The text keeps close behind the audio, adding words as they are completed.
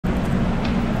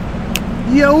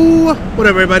Yo, what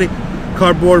up, everybody?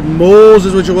 Cardboard Moles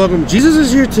is what you're welcome. Jesus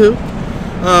is here too.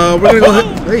 We're gonna go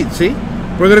ahead. Hey, see,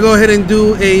 we're gonna go ahead and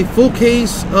do a full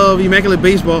case of Immaculate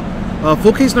Baseball,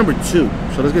 full case number 2. So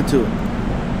let's get to it.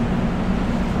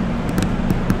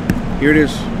 Here it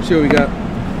is. Let's see what we got.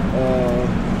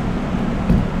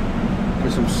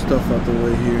 Get some stuff out the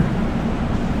way here.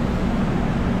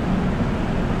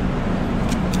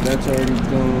 That's already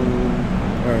done.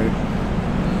 All right.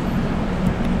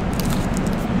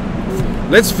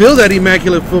 Let's fill that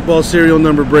Immaculate football serial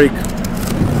number break.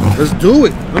 Let's do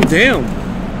it. I'm down.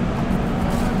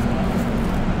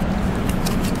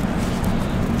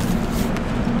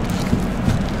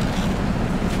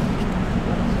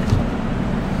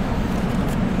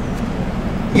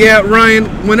 Yeah, Ryan,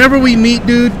 whenever we meet,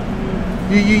 dude,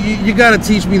 you gotta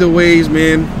teach me the ways,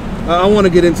 man. I want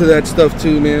to get into that stuff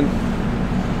too, man.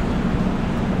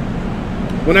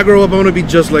 When I grow up, I want to be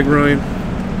just like Ryan.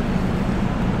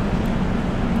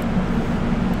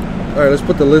 All right, let's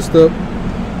put the list up.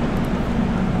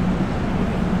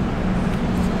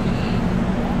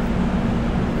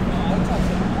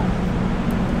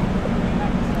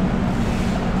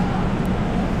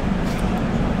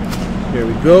 There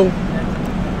we go.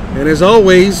 And as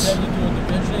always,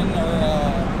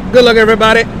 good luck,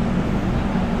 everybody.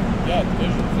 Yeah,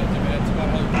 division 50 minutes.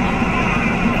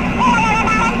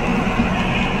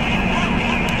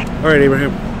 All right,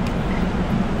 Abraham.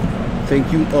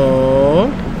 Thank you all.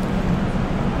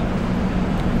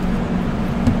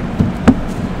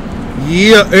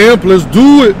 Yeah, Amp, let's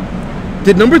do it.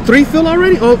 Did number 3 fill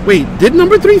already? Oh, wait, did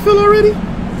number 3 fill already?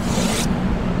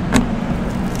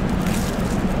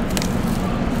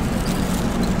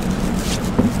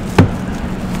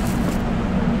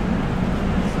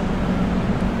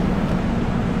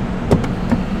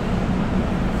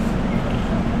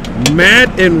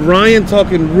 Matt and Ryan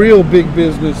talking real big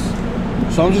business.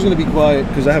 So I'm just going to be quiet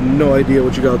because I have no idea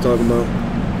what you guys are talking about.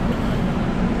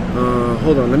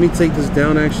 Hold on, let me take this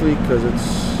down actually because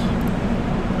it's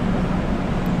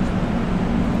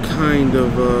kind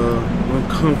of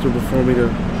uncomfortable for me to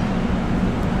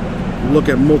look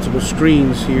at multiple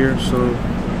screens here. So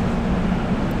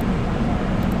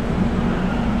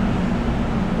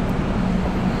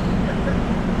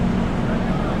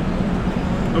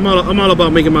I'm all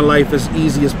about making my life as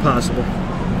easy as possible,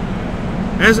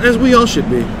 as we all should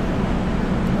be. All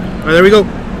right, there we go.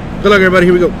 Good luck, everybody.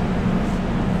 Here we go.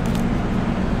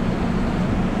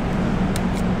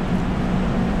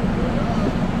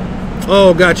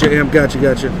 Oh, gotcha, Amp.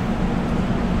 Gotcha.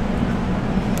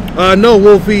 No,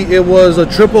 Wolfie. It was a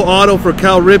triple auto for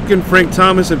Cal Ripken, Frank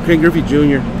Thomas, and Ken Griffey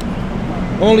Jr.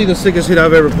 Only the sickest hit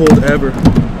I've ever pulled, ever.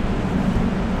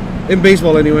 In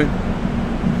baseball, anyway.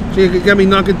 So you got me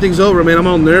knocking things over, man. I'm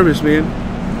all nervous, man.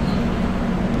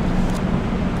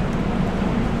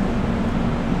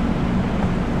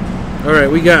 All right,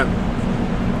 we got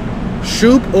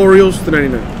Shoop Orioles to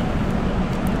 99.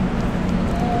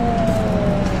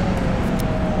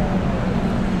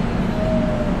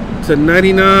 To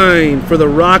 99 for the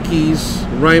Rockies,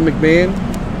 Ryan McMahon.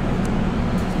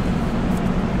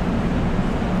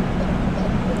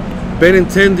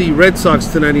 Benintendi, Red Sox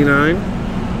to 99.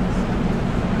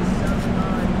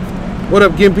 What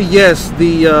up, Gimpy? Yes,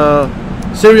 the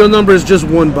serial number is just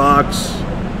one box.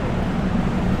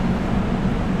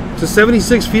 To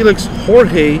 76, Felix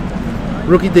Jorge,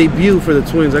 rookie debut for the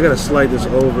Twins. I gotta slide this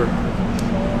over.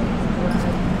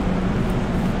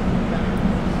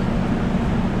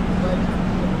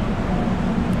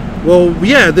 Well,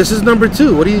 yeah, this is number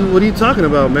 2. What are you talking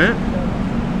about, Matt?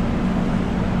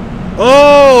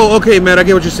 Oh, okay, Matt, I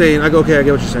get what you're saying. Okay, I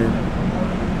get what you're saying.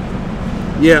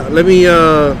 Yeah, let me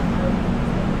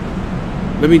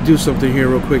do something here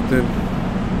real quick then.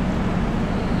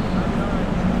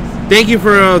 Thank you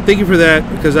for that,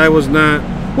 because I was not.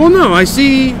 Well, no, I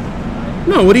see.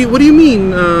 No, what do you mean,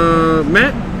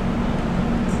 Matt?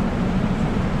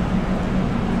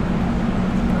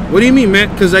 What do you mean, Matt?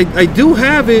 Because I do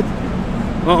have it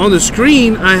on the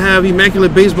screen. I have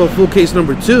Immaculate Baseball full case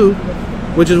number 2,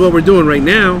 which is what we're doing right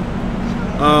now.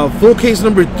 Full case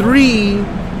number 3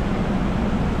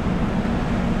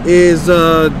 is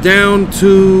down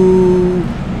to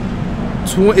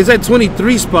it's at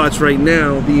 23 spots right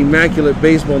now. The Immaculate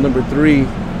Baseball number 3.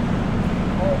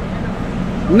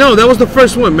 No, that was the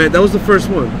first one, Matt. That was the first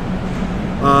one.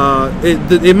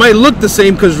 It might look the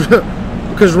same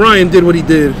because Ryan did what he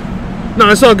did. No,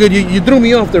 it's all good. You threw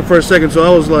me off there for a second, so I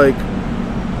was like,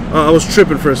 I was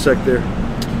tripping for a sec there.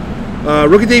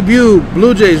 Rookie debut,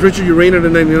 Blue Jays, Richard Urena to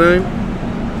 99.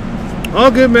 All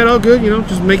good, man. All good. You know,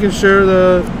 just making sure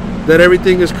that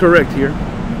everything is correct here.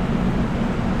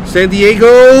 San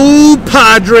Diego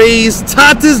Padres,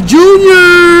 Hotness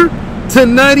Jr. to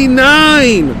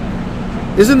 99.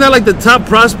 Isn't that like the top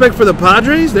prospect for the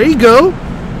Padres? There you go.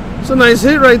 It's a nice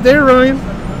hit right there, Ryan.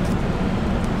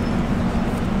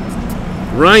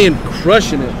 Ryan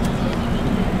crushing it.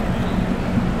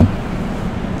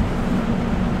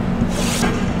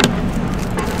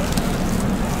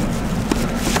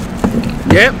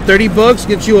 Yep, 30 bucks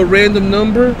gets you a random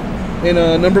number and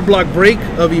a number block break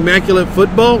of Immaculate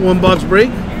football, 1 box break.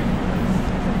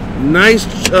 Nice,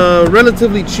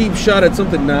 relatively cheap shot at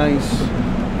something nice.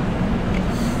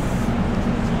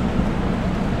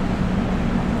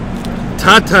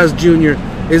 Tatas Jr.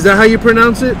 Is that how you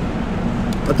pronounce it?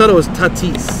 I thought it was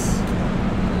Tatis.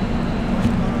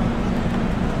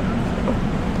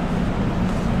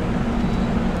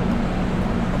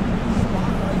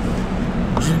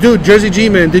 Dude, Jersey G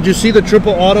man, did you see the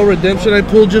triple auto redemption I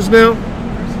pulled just now?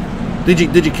 Did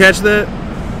you catch that?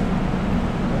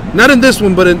 Not in this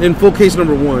one, but in full case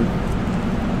number 1.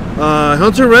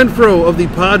 Hunter Renfroe of the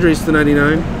Padres to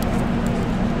 99.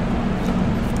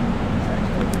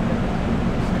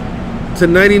 To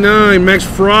 99, Max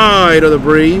Fried of the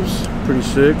Braves. Pretty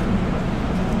sick.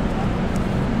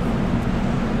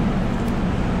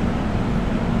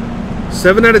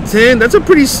 Seven out of 10. That's a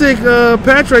pretty sick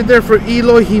patch right there for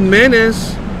Eloy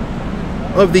Jimenez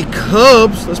of the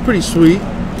Cubs. That's pretty sweet.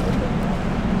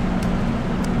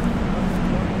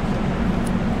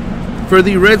 For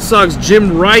the Red Sox,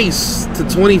 Jim Rice to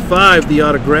 25, the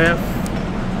autograph.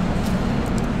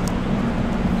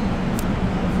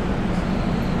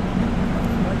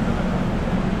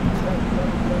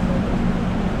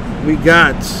 We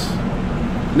got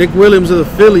Nick Williams of the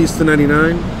Phillies to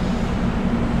 99.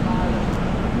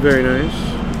 Very nice.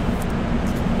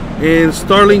 And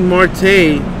Starling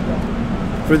Marte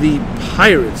for the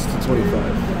Pirates to 25.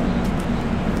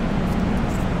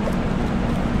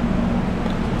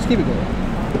 Let's keep it going.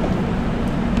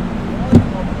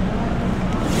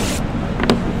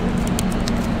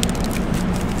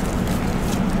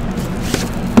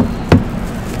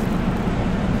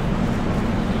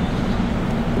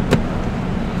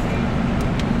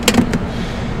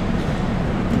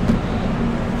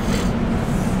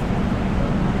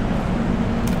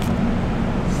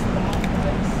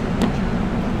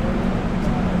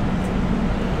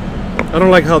 I don't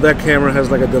like how that camera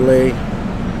has like a delay,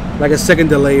 like a second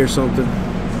delay or something.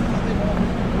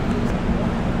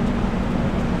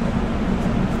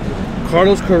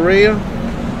 Carlos Correa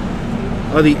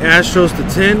of the Astros to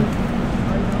 10.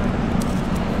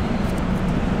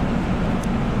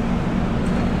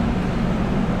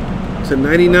 To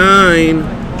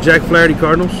 99, Jack Flaherty,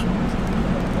 Cardinals.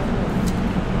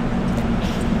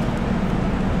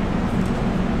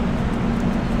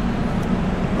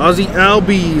 Ozzie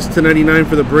Albies to 99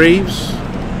 for the Braves.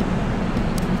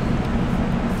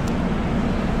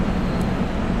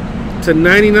 To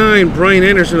 99, Brian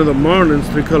Anderson of the Marlins.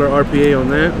 3-color RPA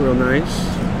on that. Real nice.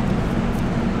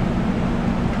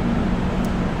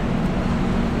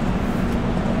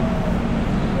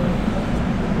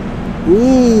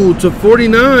 Ooh, to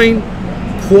 49,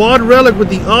 quad relic with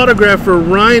the autograph for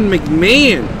Ryan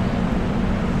McMahon.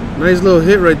 Nice little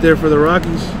hit right there for the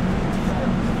Rockies.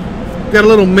 Got a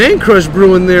little man crush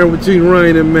brewing there between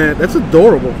Ryan and Matt. That's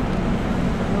adorable.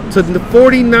 To the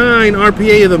 49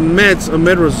 RPA of the Mets,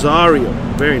 Ahmed Rosario.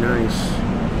 Very nice.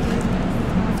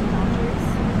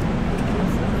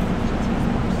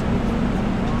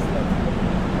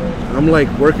 I'm like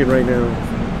working right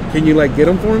now. Can you like get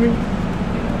them for me?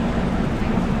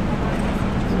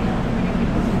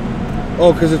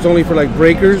 Oh, because it's only for like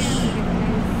breakers?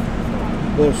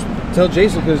 Well, tell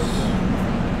Jason because...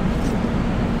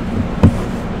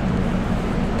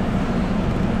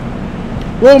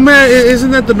 Well, man, isn't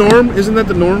that the norm? Isn't that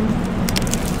the norm?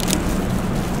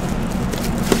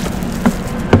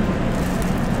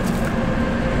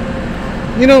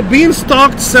 You know, being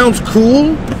stalked sounds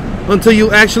cool until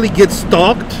you actually get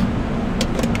stalked,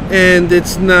 and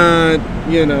it's not.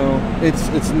 You know,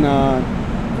 it's not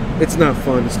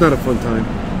fun. It's not a fun time.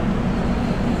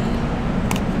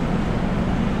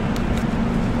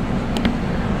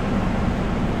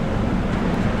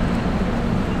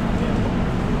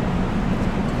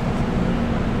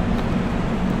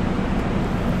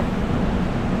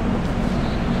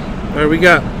 All right, we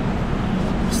got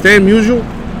Stan Musial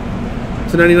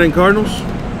to 99 Cardinals.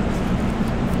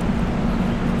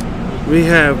 We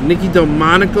have Nicky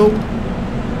Delmonico,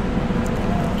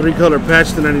 3-color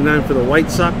patch to 99 for the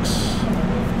White Sox.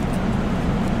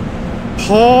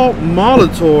 Paul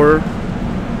Molitor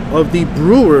of the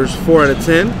Brewers, 4 out of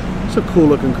 10. It's a cool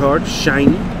looking card,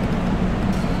 shiny.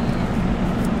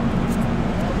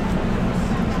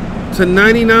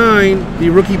 /99, the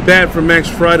rookie bat for Max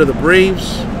Fried of the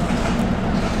Braves.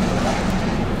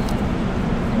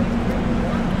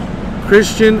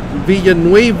 Christian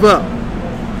Villanueva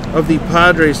of the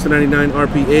Padres /99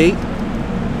 RPA.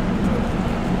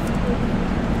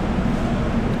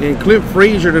 And Clint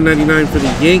Frazier /99 for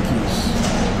the Yankees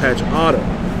patch auto.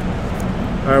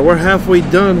 All right, we're halfway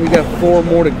done. We got 4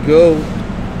 more to go.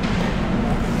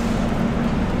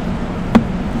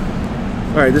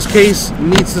 All right, this case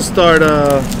needs to start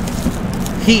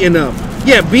heating up.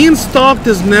 Yeah, being stalked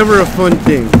is never a fun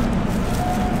thing.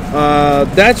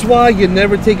 That's why you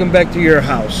never take them back to your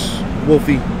house,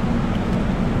 Wolfie.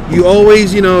 You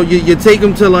always, you know, you take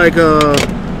them to like a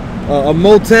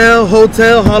motel,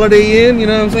 hotel, Holiday Inn, you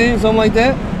know what I'm saying? Something like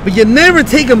that. But you never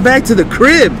take them back to the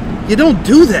crib. You don't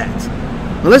do that.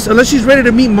 Unless she's ready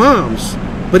to meet moms.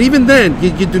 But even then,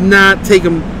 you do not take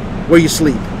them where you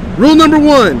sleep. Rule number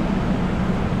 1,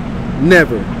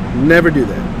 never do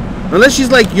that. Unless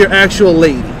she's like your actual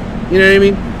lady. You know what I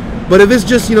mean? But if it's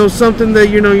just, you know, something that,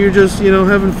 you know, you're just, you know,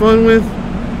 having fun with,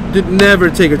 never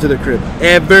take her to the crib.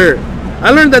 Ever. I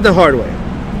learned that the hard way.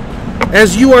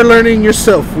 As you are learning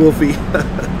yourself, Wolfie.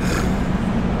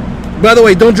 By the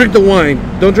way, don't drink the wine.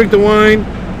 Don't drink the wine.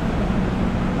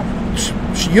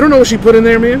 You don't know what she put in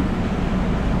there, man.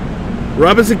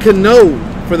 Robinson Cano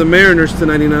for the Mariners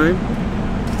 /99.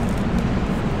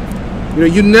 You know,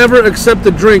 you never accept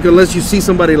a drink unless you see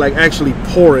somebody like actually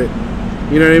pour it.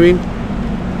 You know what I mean?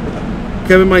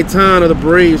 Kevin Maitan of the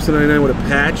Braves /99 with a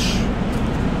patch.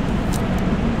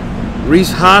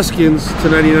 Reese Hoskins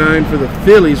 /99 for the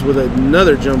Phillies with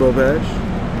another jumbo patch.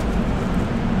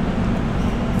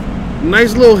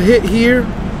 Nice little hit here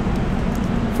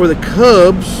for the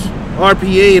Cubs.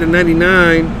 RPA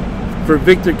 /99 for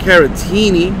Victor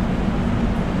Caratini.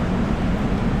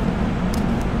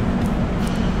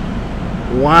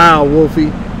 Wow,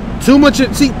 Wolfie. Too much.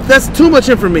 See, that's too much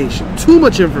information. Too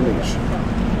much information.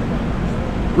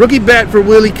 Rookie bat for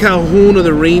Willie Calhoun of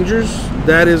the Rangers.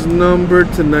 That is numbered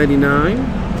 /99.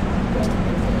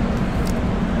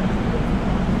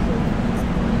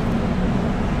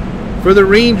 For the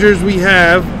Rangers, we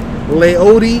have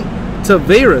Leody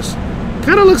Taveras.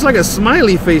 Kind of looks like a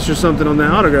smiley face or something on that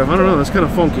autograph. I don't know. It's kind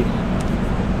of funky.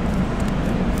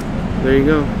 There you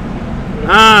go.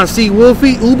 Ah, see,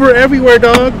 Wolfie, Uber everywhere,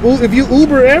 dog. If you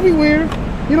Uber everywhere,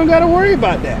 you don't got to worry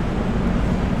about that.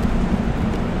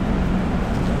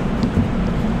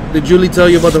 Did Julie tell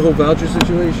you about the whole voucher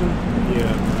situation? Yeah,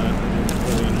 I didn't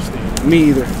really understand. Me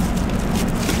either.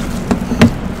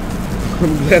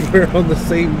 I'm glad we're on the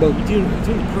same boat. You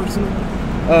doing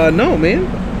personal? No, man.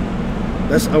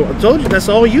 I told you, that's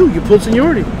all you. You pulled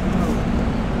seniority.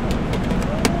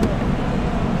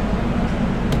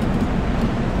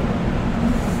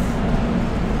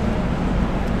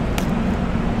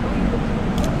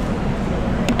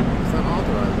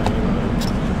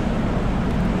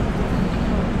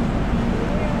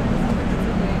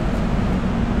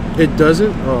 It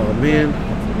doesn't? Oh, man.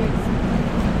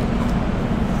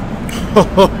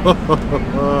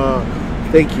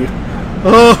 Thank you.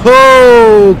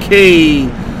 Oh, okay.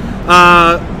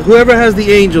 Whoever has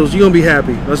the Angels, you're going to be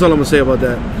happy. That's all I'm going to say about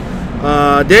that.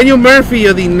 Daniel Murphy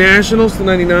of the Nationals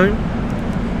 /99.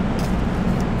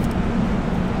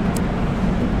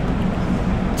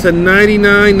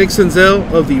 /99, Nick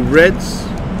Senzel of the Reds.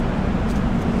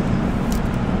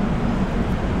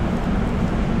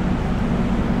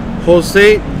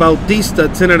 Jose Bautista,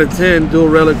 10/10, dual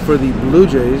relic for the Blue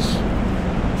Jays.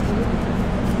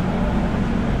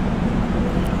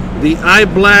 The eye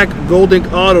black gold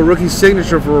ink auto rookie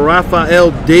signature for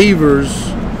Rafael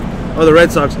Devers of the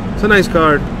Red Sox. It's a nice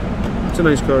card. It's a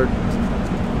nice card.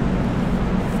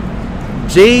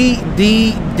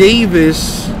 J.D.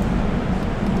 Davis,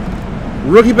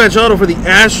 rookie patch auto for the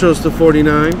Astros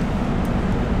 /49.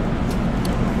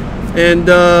 And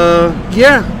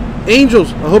yeah.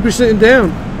 Angels, I hope you're sitting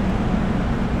down.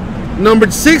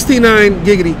 Numbered 69,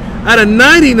 giggity. Out of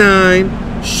 99,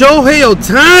 Shohei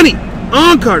Ohtani.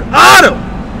 On card. Auto.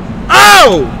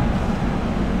 Oh!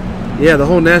 Yeah, the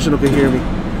whole National can hear me.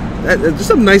 There's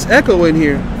some nice echo in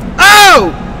here.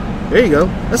 Oh! There you go.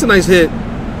 That's a nice hit.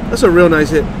 That's a real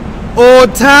nice hit.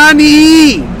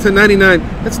 Ohtani /99.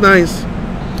 That's nice.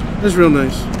 That's real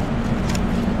nice.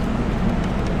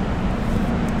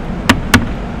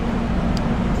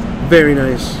 Very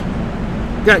nice.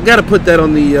 Got to put that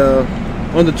on the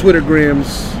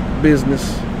Twittergrams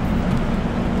business.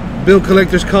 Bill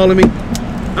collector's calling me.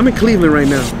 I'm in Cleveland right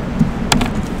now.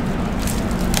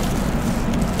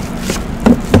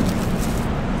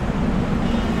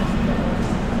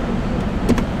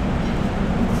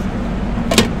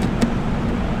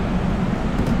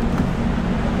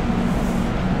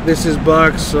 This is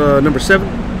box number 7.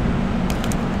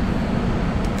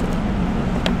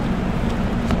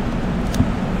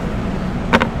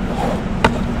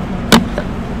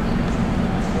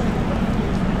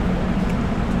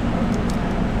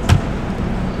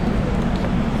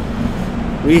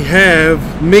 We have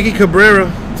Miggy Cabrera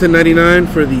to 99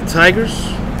 for the Tigers.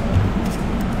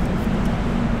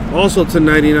 Also to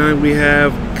 99, we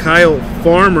have Kyle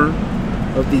Farmer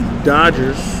of the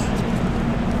Dodgers.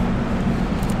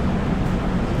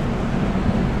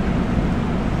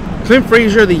 Clint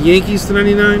Frazier of the Yankees to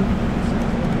 99.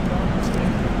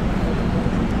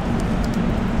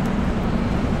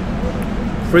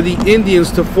 For the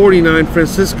Indians to 49,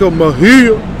 Francisco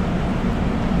Mejia.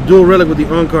 Dual relic with the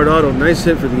on-card auto. Nice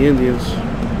hit for the Indians.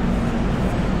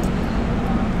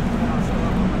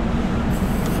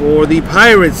 For the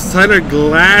Pirates, Tyler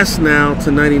Glass now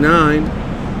to 99.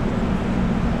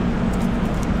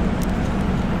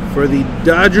 For the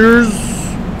Dodgers,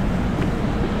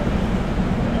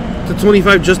 to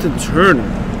 25, Justin Turner.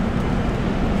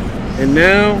 And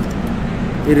now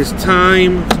it is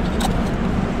time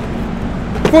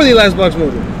for the last box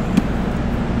mojo.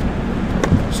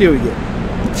 See what we get.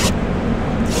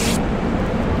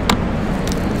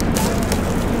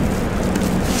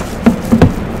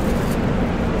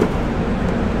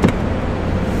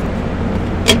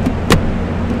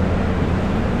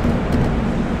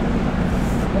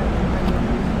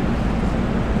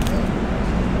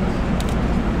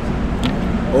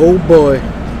 Oh boy.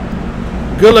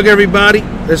 Good luck, everybody,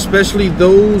 especially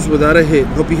those without a hit.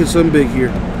 Hope you hit something big here.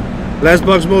 Last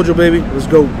box mojo, baby. Let's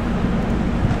go.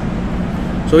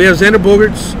 So we have Xander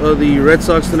Bogaerts of the Red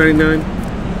Sox to 99.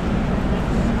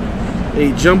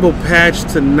 A jumbo patch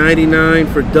to 99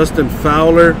 for Dustin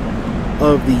Fowler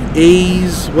of the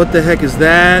A's. What the heck is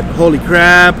that? Holy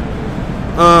crap.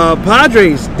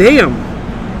 Padres, damn.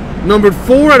 Numbered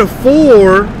 4 out of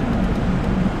 4.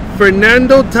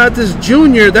 Fernando Tatis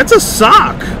Jr. That's a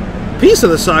sock. Piece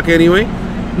of the sock anyway.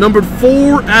 Numbered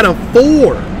 4 out of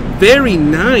 4. Very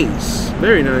nice.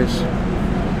 Very nice.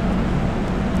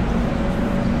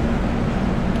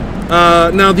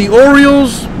 Now the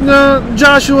Orioles,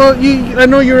 Joshua, I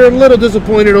know you're a little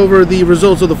disappointed over the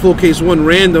results of the full case 1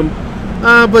 random,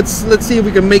 but let's see if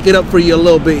we can make it up for you a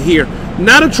little bit here.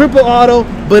 Not a triple auto,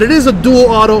 but it is a dual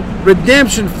auto.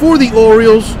 Redemption for the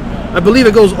Orioles. I believe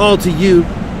it goes all to you.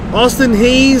 Austin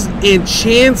Hayes and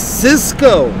Chance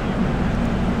Sisco.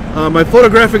 My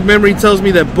photographic memory tells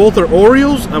me that both are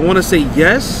Orioles. I want to say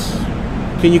yes.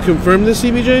 Can you confirm this,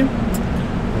 CBJ?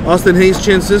 Austin Hayes,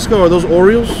 Chance Sisco, are those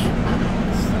Orioles?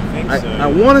 I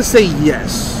want to say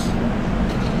yes.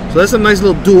 So that's a nice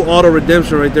little dual auto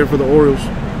redemption right there for the Orioles.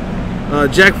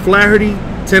 Jack Flaherty,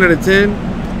 10 out of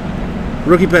 10.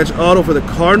 Rookie patch auto for the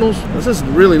Cardinals. That's just a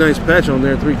really nice patch on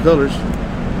there, 3 colors.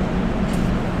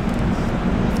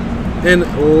 And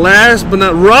last but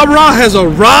not, Ra has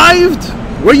arrived.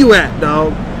 Where you at,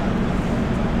 dog?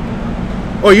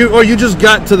 Oh, you just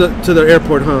got to the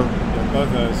airport, huh? Yeah,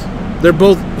 both guys. They're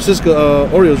both Cisco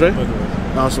Orioles, right? Both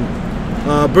guys. Awesome.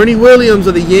 Bernie Williams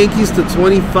of the Yankees to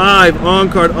 25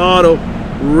 on-card auto.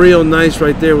 Real nice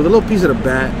right there with a little piece of the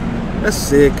bat. That's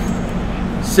sick.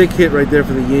 Sick hit right there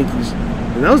for the Yankees.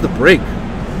 And that was the break.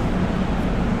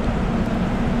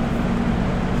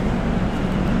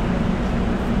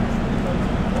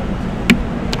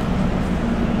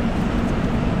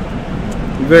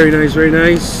 Very nice, very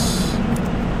nice.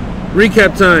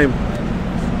 Recap time.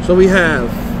 So we have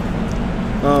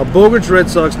Bogaerts Red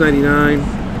Sox 99,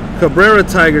 Cabrera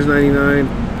Tigers 99,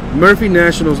 Murphy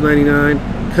Nationals 99,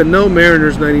 Cano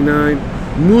Mariners 99,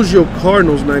 Mugio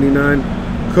Cardinals 99,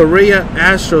 Correa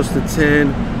Astros to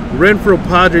 10, Renfroe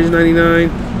Padres 99,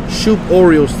 Shoop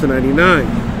Orioles to 99.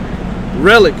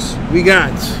 Relics, we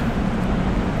got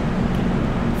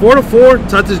 4 to 4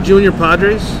 Tatis Jr.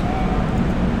 Padres.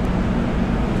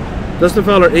 Dustin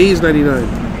Fowler, A's 99.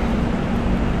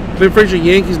 Clint Frazier,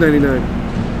 Yankees 99.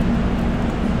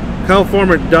 Kyle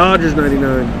Farmer, Dodgers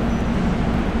 99.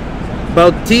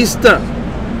 Bautista,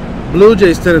 Blue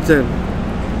Jays 10 of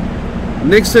 10.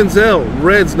 Nick Senzel,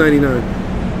 Reds 99.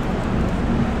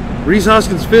 Rhys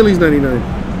Hoskins, Phillies 99.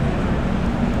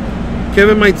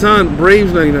 Kevin Maitan,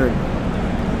 Braves 99.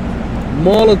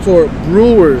 Molitor,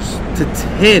 Brewers to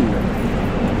 10.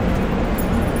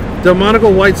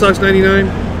 Delmonico, White Sox 99.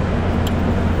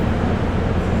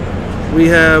 We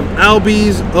have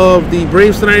Albies of the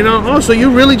Braves to 99. Oh, so you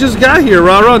really just got here,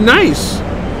 Ra. Nice.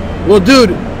 Well,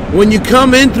 dude, when you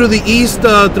come in through the east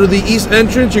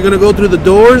entrance, you're gonna go through the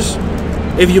doors.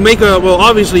 If you make a, well,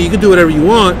 obviously you can do whatever you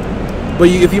want, but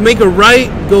if you make a right,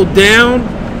 go down,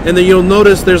 and then you'll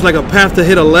notice there's like a path to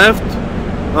hit a left.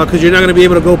 because you're not going to be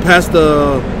able to go past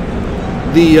the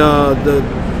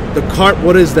cart.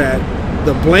 What is that?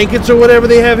 The blankets or whatever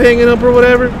they have hanging up or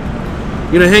whatever.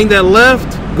 You're going to hang that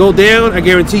left, go down. I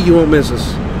guarantee you won't miss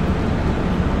us.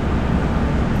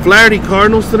 Flaherty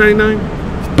Cardinals to 99.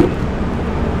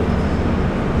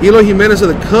 Eloy Jimenez of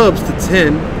the Cubs to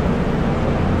 10.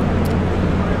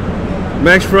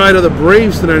 Max Fried of the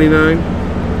Braves to 99.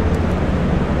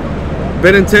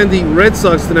 Benintendi Red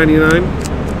Sox to 99.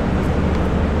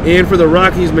 And for the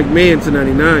Rockies, McMahon to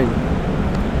 99.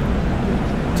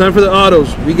 Time for the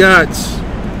autos. We got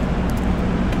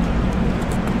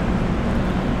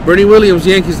Bernie Williams,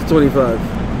 Yankees to 25.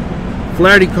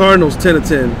 Flaherty Cardinals, 10 of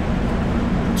 10.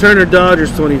 Turner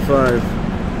Dodgers, 25.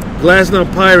 Glasnow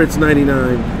Pirates,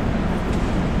 99.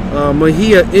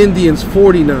 Mejia Indians,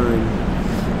 49.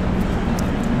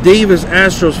 Davis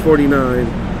Astros, 49.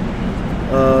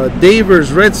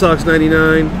 Davers Red Sox,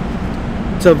 99.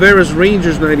 Taveras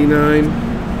Rangers, 99.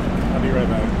 I'll be right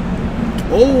back.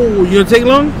 Oh, you gonna take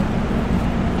long?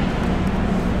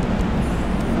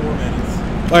 4 minutes.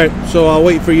 All right, so I'll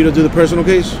wait for you to do the personal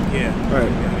case. Yeah. All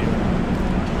right. Yeah,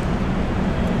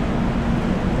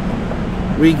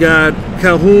 We got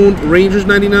Calhoun Rangers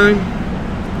 99,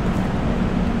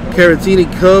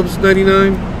 Caratini Cubs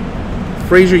 99,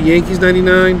 Frazier Yankees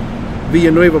 99,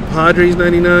 Villanueva Padres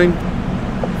 99,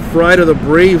 Fried of the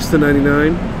Braves to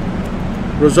 99,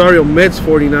 Rosario Mets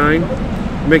 49,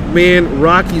 McMahon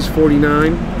Rockies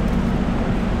 49,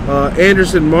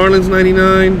 Anderson Marlins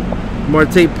 99,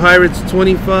 Marte Pirates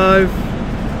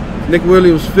 25, Nick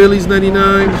Williams Phillies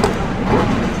 99,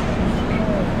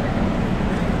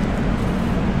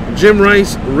 Jim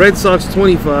Rice Red Sox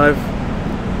 25,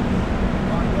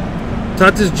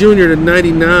 Tatis Jr. to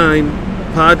 99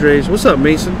 Padres. What's up,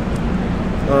 Mason?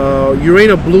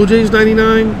 Urena Blue Jays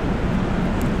 99,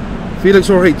 Felix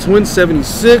Jorge Twins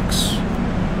 76,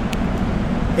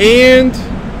 and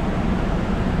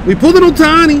we pulled an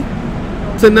Ohtani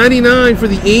to 99 for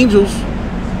the Angels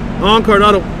on card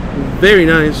auto. Very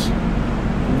nice,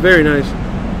 very nice.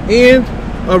 And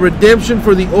a redemption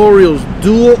for the Orioles,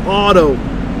 dual auto,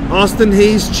 Austin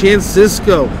Hayes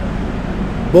Chancisco,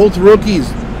 both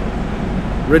rookies,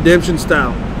 redemption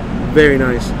style. Very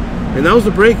nice. And that was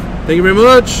the break. Thank you very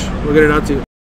much. We'll get it out to you.